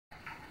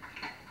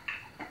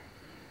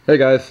Hey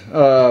guys,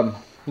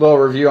 little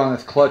review on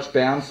this Klutch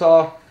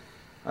bandsaw.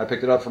 I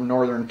picked it up from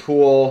Northern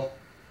Tool.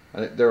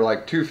 They're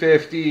like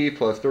 $250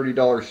 plus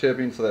 $30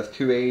 shipping, so that's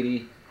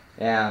 $280.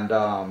 And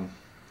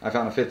I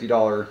found a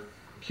 $50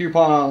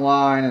 coupon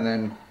online, and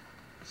then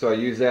so I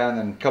used that. And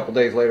then a couple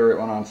days later, it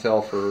went on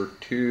sale for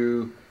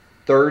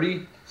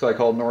 $230. So I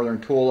called Northern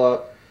Tool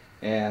up,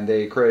 and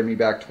they credited me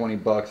back 20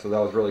 bucks. So that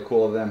was really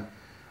cool of them.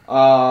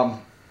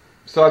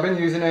 So I've been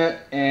using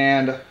it,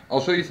 and I'll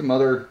show you some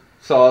other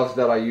saws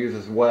that I use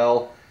as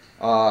well.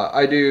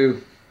 I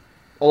do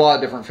a lot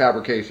of different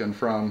fabrication,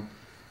 from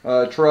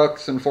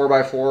trucks and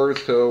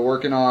 4x4s to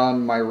working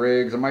on my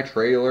rigs and my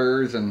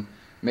trailers and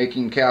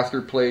making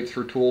caster plates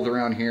for tools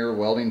around here,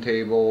 welding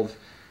tables,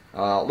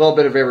 a little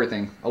bit of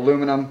everything,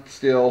 aluminum,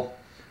 steel.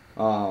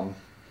 So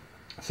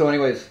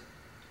anyways,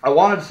 I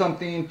wanted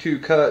something to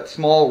cut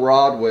small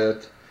rod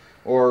with,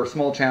 or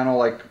small channel,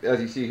 like as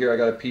you see here. I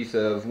got a piece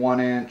of 1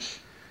 inch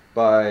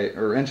by,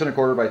 or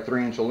 1.25 by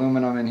 3 inch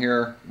aluminum in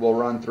here. We'll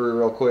run through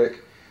real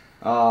quick.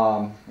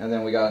 And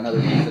then we got another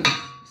piece of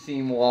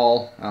seam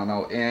wall, I don't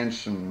know,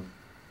 inch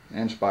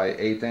by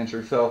 1/8 inch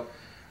or so.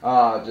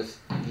 Just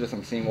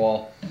some seam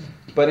wall.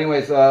 But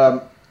anyways,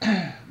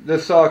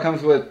 this saw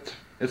comes with,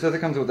 it says it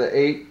comes with an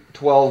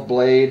 8/12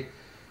 blade.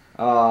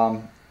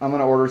 I'm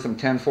gonna order some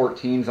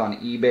 10/14s on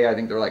eBay. I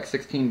think they're like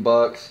 16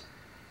 bucks.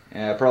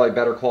 Probably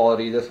better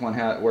quality. This one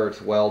had where it's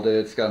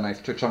welded. It's got a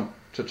nice cha-chunk,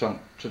 cha-chunk,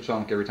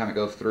 cha-chunk every time it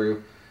goes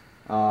through.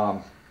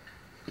 And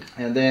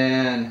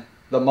then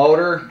the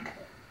motor,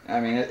 I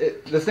mean,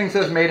 this thing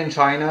says made in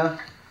China,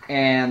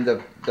 and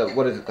the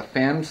what is it, the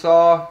FEM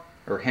saw,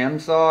 or hem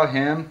saw,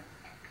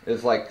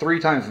 is like 3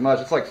 times as much.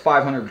 It's like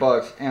 500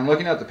 bucks. And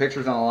looking at the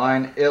pictures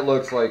online, it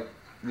looks like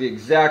the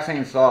exact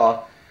same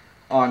saw.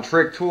 On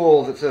Trick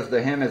Tools, it says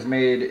the hem is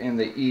made in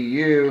the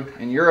EU,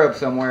 in Europe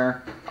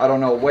somewhere. I don't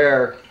know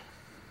where.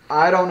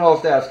 I don't know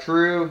if that's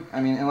true.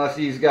 I mean, unless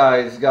these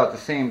guys got the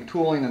same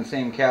tooling and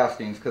same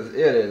castings, because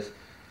it is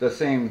the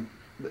same.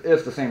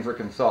 It's the same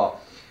freaking saw.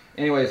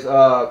 Anyways,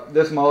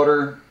 this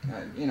motor,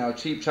 you know,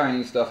 cheap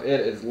Chinese stuff. It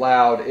is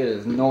loud. It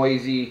is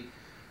noisy.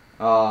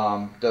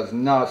 Does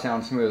not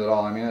sound smooth at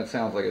all. I mean, it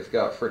sounds like it's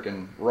got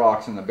freaking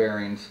rocks in the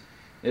bearings.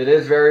 It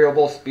is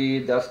variable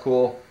speed. That's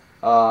cool.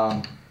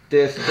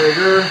 This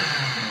trigger,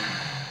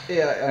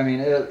 yeah, I mean,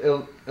 it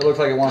looks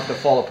like it wants to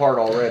fall apart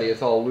already.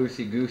 It's all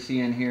loosey-goosey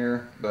in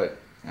here, but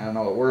I don't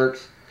know, it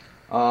works.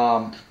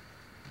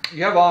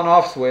 You have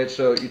on-off switch,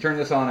 so you turn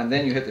this on and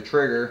then you hit the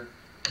trigger.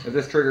 If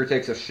this trigger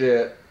takes a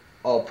shit,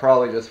 I'll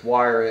probably just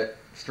wire it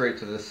straight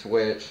to this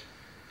switch.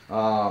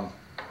 So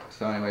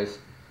anyways,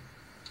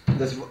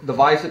 this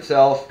device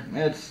itself,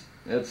 it's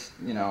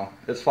you know,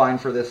 it's fine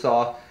for this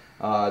saw.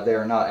 They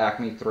are not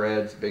Acme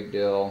threads, big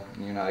deal.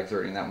 You're not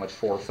exerting that much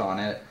force on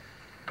it.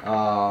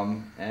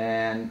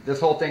 And this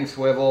whole thing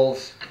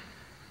swivels.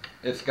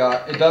 It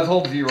does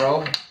hold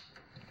 0,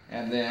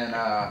 and then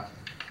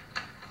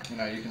you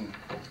know, you can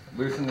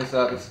loosen this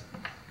up. It's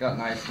got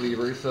nice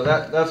levers, so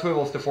that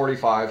swivels to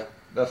 45.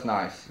 That's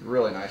nice,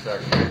 really nice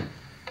actually.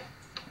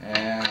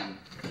 And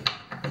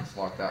let's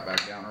lock that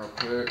back down real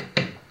quick.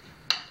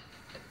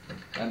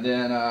 And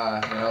then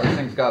you know, this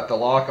thing's got the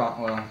lock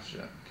on. Well,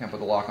 shit, can't put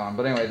the lock on,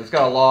 but anyways, it's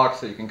got a lock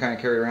so you can kind of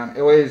carry it around.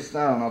 It weighs,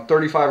 I don't know,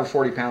 35 or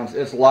 40 pounds.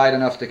 It's light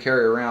enough to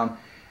carry around,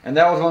 and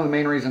that was one of the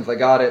main reasons I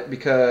got it,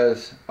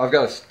 because I've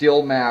got a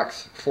Steel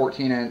Max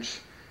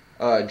 14-inch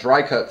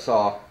dry cut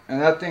saw,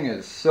 and that thing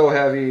is so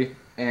heavy,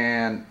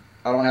 and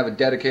I don't have a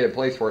dedicated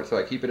place for it, so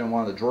I keep it in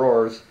one of the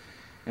drawers,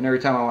 and every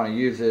time I want to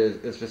use it,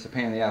 it's just a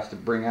pain in the ass to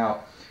bring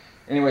out.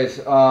 Anyways,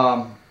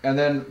 and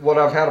then what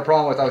I've had a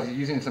problem with, I was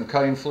using some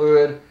cutting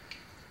fluid,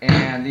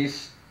 and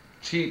these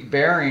cheap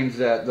bearings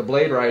that the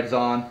blade rides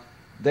on,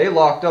 they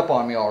locked up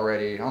on me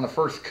already on the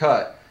first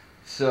cut.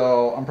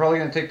 So I'm probably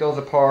going to take those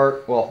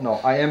apart. Well, no,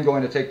 I am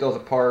going to take those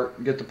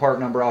apart, get the part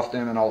number off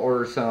them, and I'll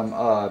order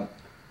some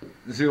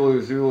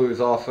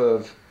Zulus off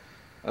of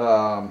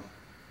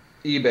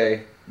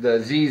eBay. The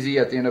ZZ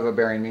at the end of a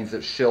bearing means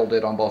it's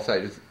shielded on both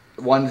sides.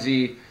 1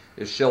 Z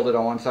is shielded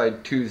on one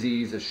side, 2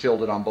 Z's is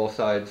shielded on both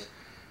sides.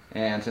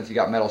 And since you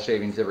got metal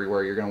shavings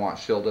everywhere, you're going to want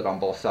shielded on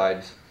both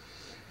sides.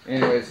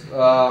 Anyways,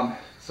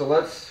 so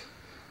let's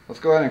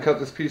go ahead and cut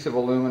this piece of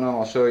aluminum.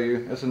 I'll show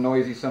you. It's a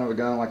noisy son of a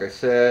gun, like I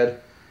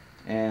said.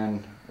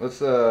 And let's,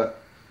 I'm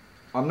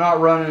not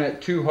running it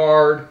too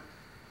hard,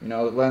 you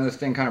know, letting this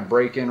thing kind of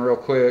break in real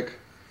quick.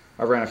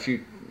 I ran a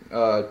few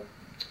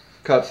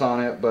cuts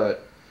on it,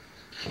 but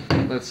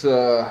let's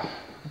go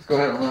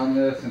ahead and run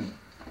this and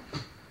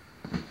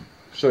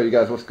show you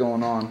guys what's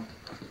going on.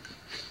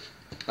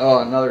 Oh,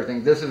 another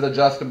thing, this is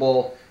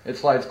adjustable. It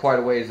slides quite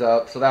a ways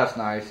up, so that's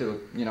nice. It'll,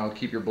 you know,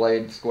 keep your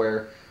blade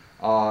square.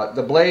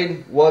 The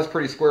blade was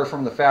pretty square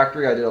from the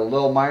factory. I did a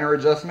little minor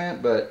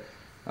adjustment, but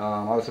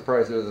I was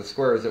surprised it was as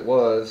square as it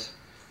was.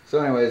 So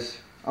anyways,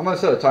 I'm going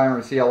to set a timer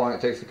and see how long it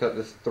takes to cut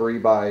this 3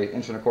 by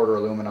 1.25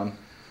 aluminum.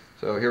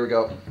 So here we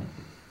go.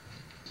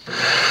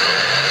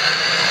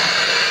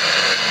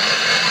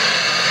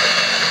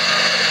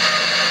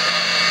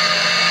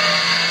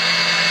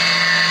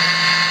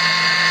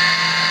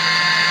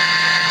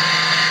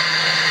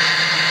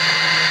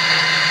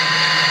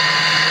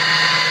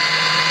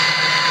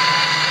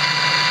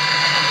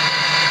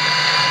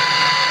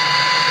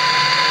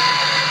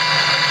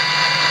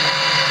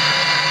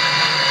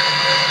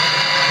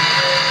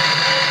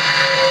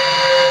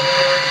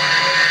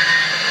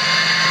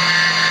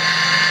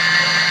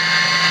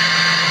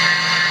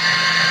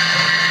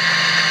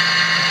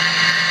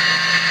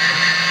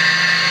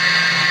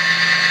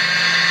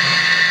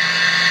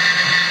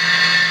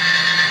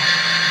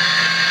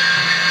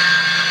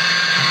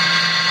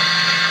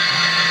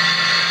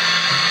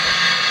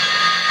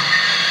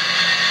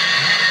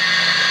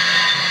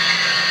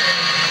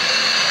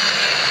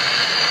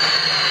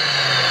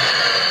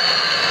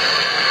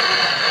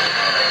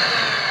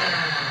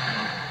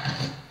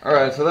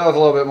 Alright, so that was a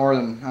little bit more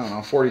than, I don't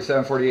know,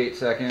 47, 48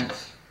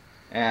 seconds.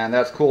 And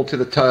that's cool to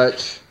the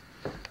touch.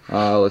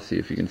 Let's see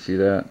if you can see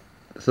that.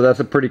 So that's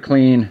a pretty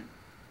clean,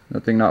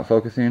 that thing not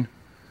focusing.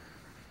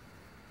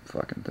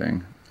 Fucking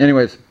thing.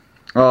 Anyways,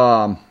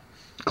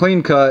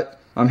 clean cut.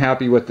 I'm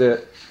happy with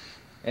it.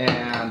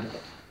 And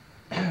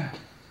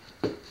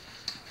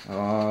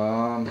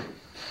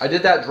I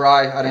did that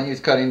dry. I didn't use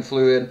cutting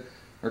fluid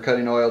or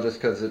cutting oil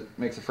just because it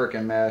makes a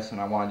freaking mess,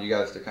 and I wanted you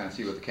guys to kind of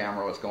see with the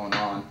camera what's going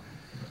on.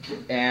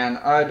 And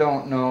I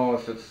don't know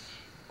if it's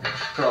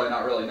probably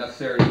not really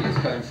necessary to use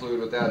cutting fluid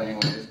with that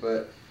anyways,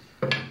 but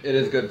it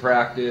is good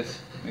practice.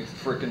 Makes a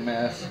freaking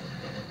mess.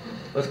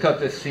 Let's cut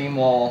this seam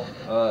wall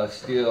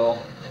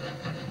steel.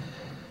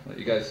 Let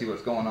you guys see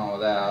what's going on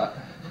with that.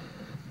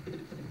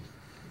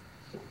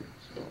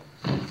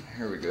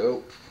 Here we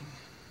go.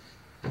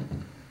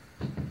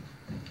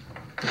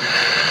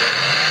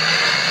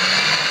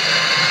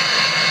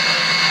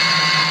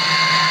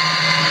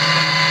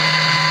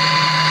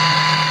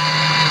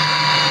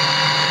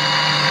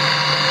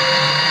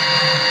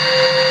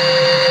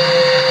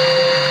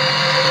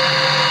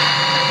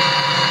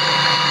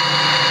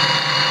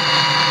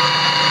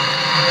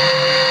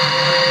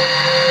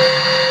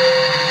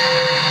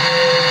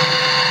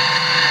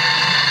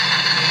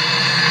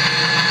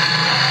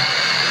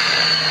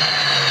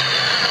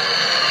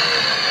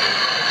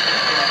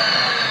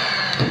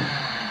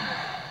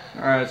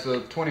 Alright, so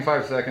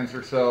 25 seconds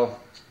or so.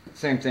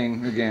 Same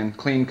thing again,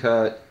 clean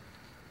cut.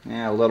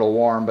 Yeah, a little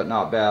warm, but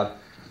not bad.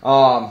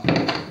 Hell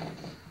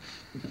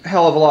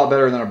of a lot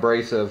better than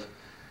abrasive.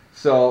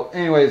 So,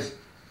 anyways,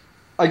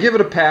 I give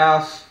it a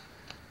pass.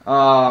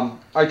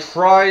 I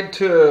tried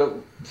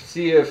to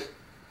see if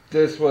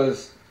this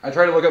was... I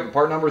tried to look up the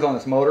part numbers on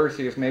this motor,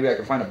 see if maybe I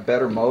could find a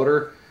better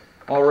motor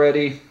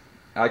already.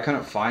 I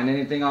couldn't find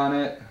anything on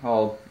it.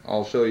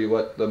 I'll show you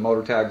what the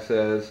motor tag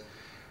says.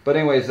 But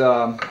anyways,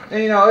 and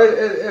you know,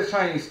 it's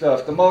Chinese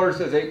stuff. The motor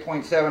says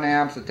 8.7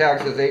 amps. The tag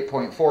says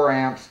 8.4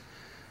 amps.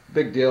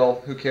 Big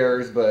deal. Who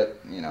cares? But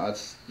you know,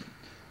 it's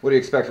what do you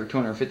expect for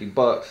 250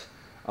 bucks?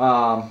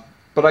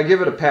 But I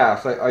give it a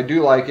pass. I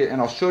do like it, and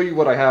I'll show you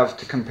what I have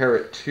to compare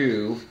it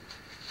to.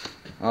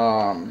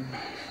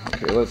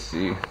 Okay, let's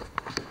see.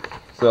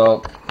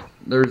 So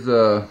there's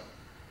a,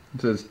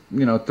 it says,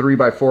 you know,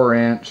 3x4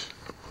 inch,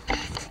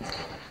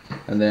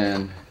 and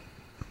then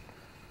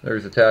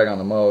there's a tag on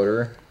the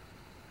motor.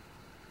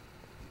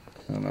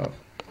 I don't know if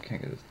I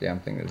can't get this damn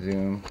thing to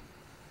zoom.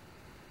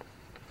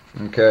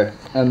 Okay,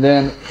 and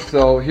then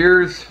so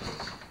here's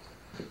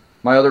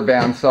my other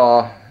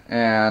bandsaw,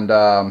 and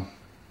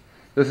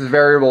this is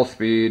variable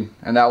speed,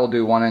 and that will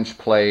do 1-inch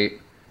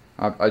plate.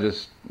 I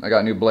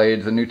got new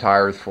blades and new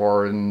tires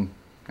for it, and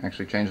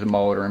actually changed the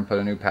motor and put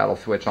a new paddle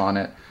switch on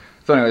it.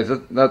 So anyways,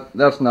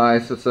 that's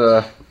nice. It's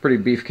a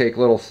pretty beefcake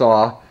little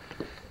saw.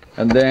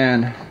 And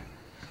then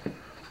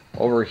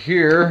over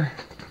here,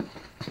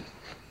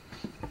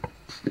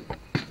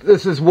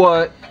 this is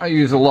what I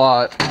use a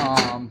lot.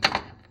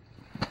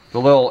 The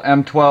little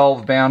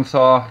M12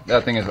 bandsaw.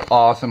 That thing is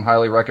awesome.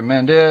 Highly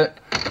recommend it.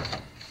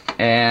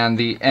 And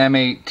the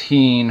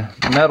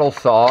M18 metal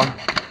saw.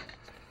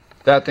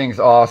 That thing's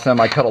awesome.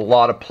 I cut a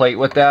lot of plate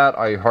with that.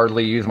 I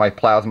hardly use my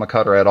plasma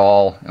cutter at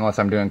all unless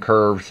I'm doing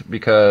curves,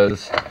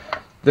 because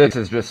this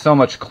is just so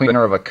much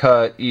cleaner of a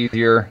cut,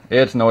 easier.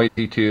 It's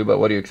noisy too, but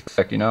what do you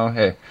expect, you know?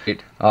 Hey,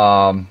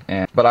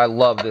 but I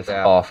love this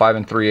 5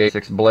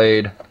 3/8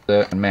 blade.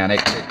 And man,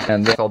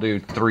 and this I'll do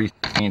 3/16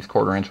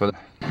 1/4 inch with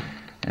it.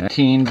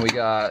 And we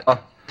got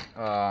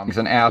it's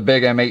an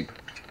big M8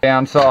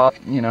 bandsaw.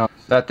 You know,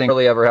 that thing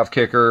really ever have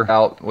kicker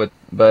out with,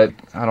 but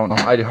I don't know.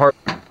 I'd hard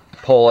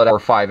pull it or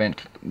 5-inch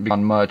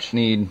beyond much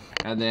need.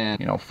 And then,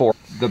 you know, for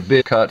the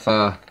big cuts,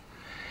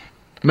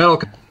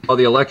 metal,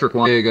 the electric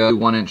one, big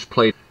 1-inch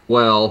plate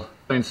well,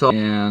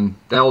 and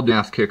that'll do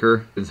ass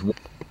kicker is.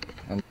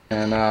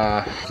 And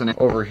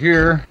over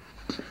here,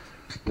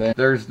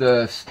 there's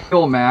the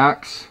Steel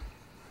Max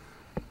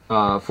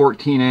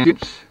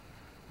 14-inch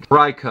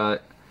dry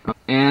cut,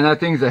 and that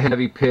thing's a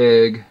heavy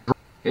pig.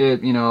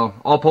 It, you know,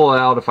 I'll pull it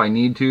out if I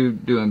need to,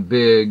 doing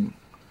big,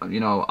 you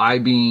know,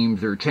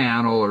 I-beams or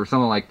channel or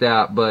something like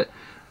that, but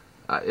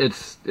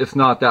it's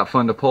not that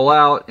fun to pull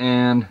out,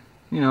 and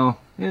you know,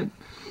 it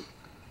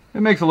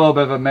makes a little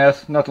bit of a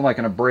mess. Nothing like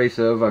an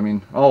abrasive. I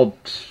mean,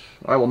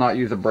 I will not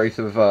use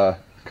abrasive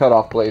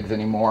cutoff blades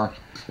anymore.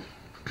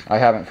 I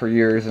haven't for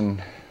years,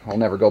 and I'll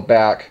never go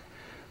back.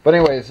 But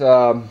anyways,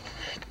 yeah,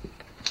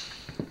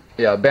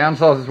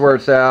 bandsaws is where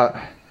it's at,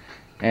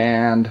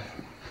 and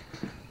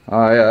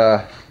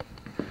I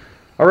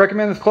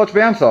recommend this Klutch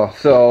bandsaw.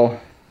 So,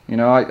 you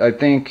know, I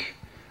think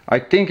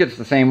it's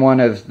the same one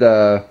as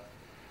the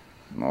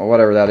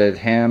whatever that is,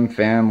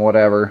 Fem,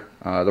 whatever,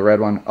 the red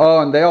one. Oh,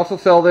 and they also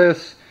sell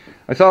this.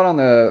 I saw it on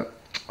the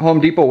Home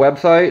Depot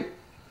website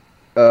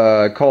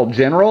called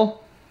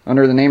General,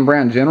 under the name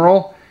brand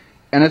General,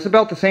 and it's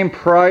about the same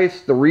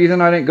price. The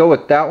reason I didn't go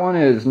with that one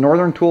is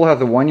Northern Tool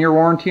has a 1-year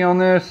warranty on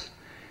this,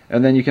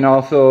 and then you can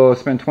also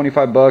spend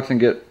 25 bucks and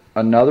get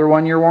another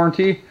 1-year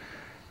warranty.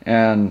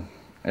 And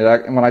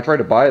when I tried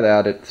to buy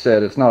that, it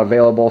said it's not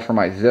available for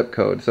my zip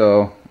code.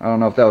 So I don't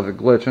know if that was a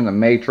glitch in the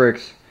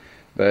matrix,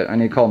 but I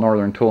need to call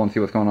Northern Tool and see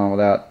what's going on with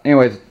that.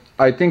 Anyways,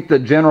 I think the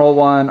general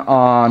one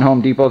on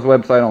Home Depot's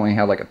website only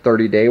had like a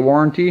 30-day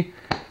warranty.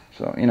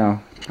 So, you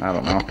know, I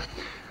don't know.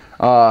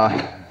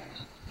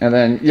 And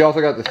then you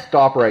also got the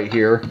stop right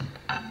here.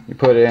 You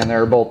put it in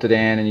there, bolt it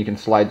in, and you can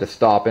slide the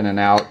stop in and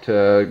out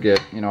to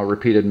get, you know,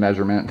 repeated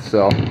measurements.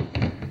 So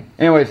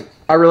anyways,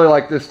 I really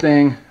like this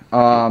thing.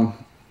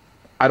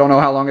 I don't know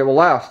how long it will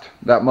last.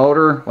 That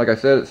motor, like I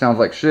said, it sounds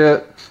like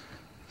shit.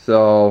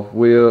 So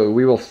we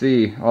will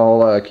see.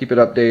 I'll keep it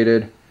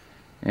updated.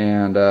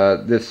 And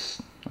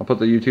I'll put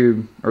the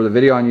YouTube or the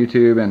video on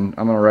YouTube, and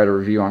I'm gonna write a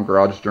review on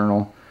Garage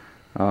Journal.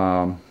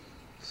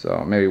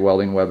 So maybe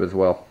Welding Web as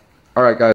well. All right, guys.